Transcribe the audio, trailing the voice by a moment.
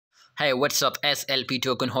Hey, what's up, SLP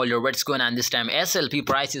token holder? What's going on this time? SLP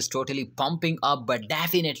price is totally pumping up, but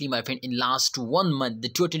definitely, my friend, in last 1 month, the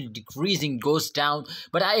total decreasing goes down.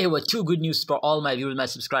 But I have two good news for all my viewers, my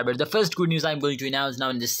subscribers. The first good news I'm going to announce now,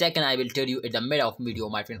 and the second I will tell you at the middle of video,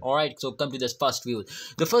 my friend. All right, so come to this first view.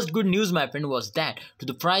 The first good news, my friend, was that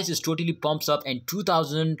the price is totally pumps up, and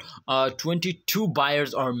 2022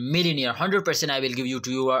 buyers are millionaire. 100% I will give you to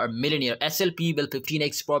you are a millionaire. SLP will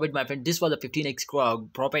 15x profit, my friend. This was a 15x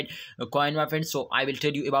profit coin, my friend. So I will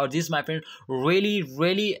tell you about this, my friend. Really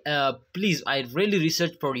please, I really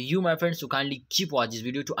research for you, my friend, so kindly keep watch this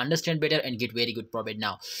video to understand better and get very good profit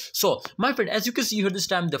now. So my friend, as you can see here, this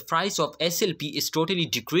time the price of SLP is totally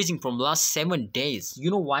decreasing from last 7 days. You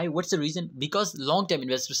know why? What's the reason? Because long-term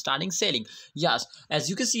investors starting selling. Yes, as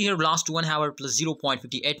you can see here, last 1 hour plus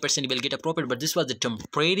 0.58% will get a profit, but this was the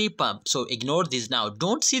temporary pump, so ignore this now.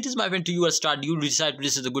 Don't see this, my friend, to you start you decide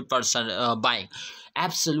this is a good person buying.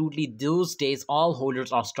 Absolutely, those days all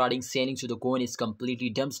holders are starting selling, so the coin is completely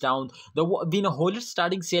dumps down. When a holder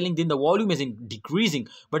starting selling, then the volume is decreasing,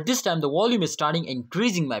 but this time the volume is starting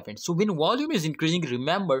increasing, my friend. So when volume is increasing,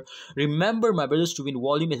 remember my brothers, to when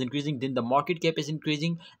volume is increasing, then the market cap is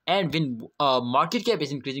increasing, and when market cap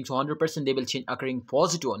is increasing, so 100% they will change occurring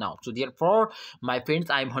positive now. So therefore, my friends,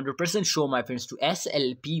 I'm 100% sure, my friends, to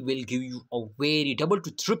SLP will give you a very double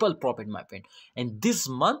to triple profit, my friend, and this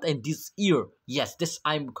month and this year. Yes, this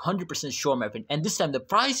I'm 100% sure, my friend. And this time the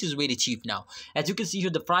price is very cheap now. As you can see here,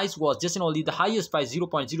 the price was just and only the highest price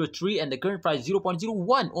 0.03 and the current price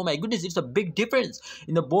 0.01. Oh my goodness, it's a big difference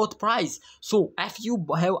in the both price. So if you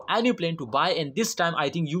have any plan to buy, and this time I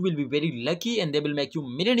think you will be very lucky and they will make you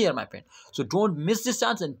millionaire, my friend. So don't miss this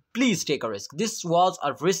chance and please take a risk. This was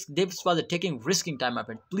a risk. This was a risking time, my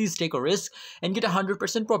friend. Please take a risk and get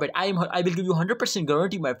 100% profit. I will give you 100%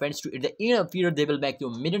 guarantee, my friends. To at the end of the year, they will make you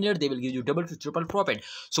a millionaire. They will give you double to triple profit.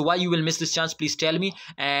 So why you will miss this chance, please tell me,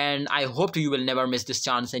 and I hope you will never miss this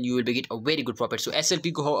chance and you will get a very good profit. So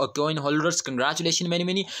SLP coin holders, congratulations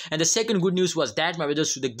many. And the second good news was that, my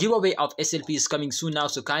brothers, the giveaway of SLP is coming soon now.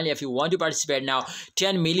 So kindly, if you want to participate now,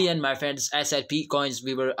 10 million, my friends, SLP coins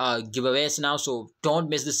we were giveaways now. So don't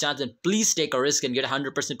miss this chance and please take a risk and get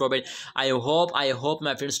 100% profit. I hope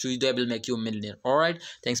my friends, to you they will make you a millionaire. All right,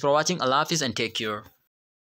 thanks for watching. Allah Hafiz and take care.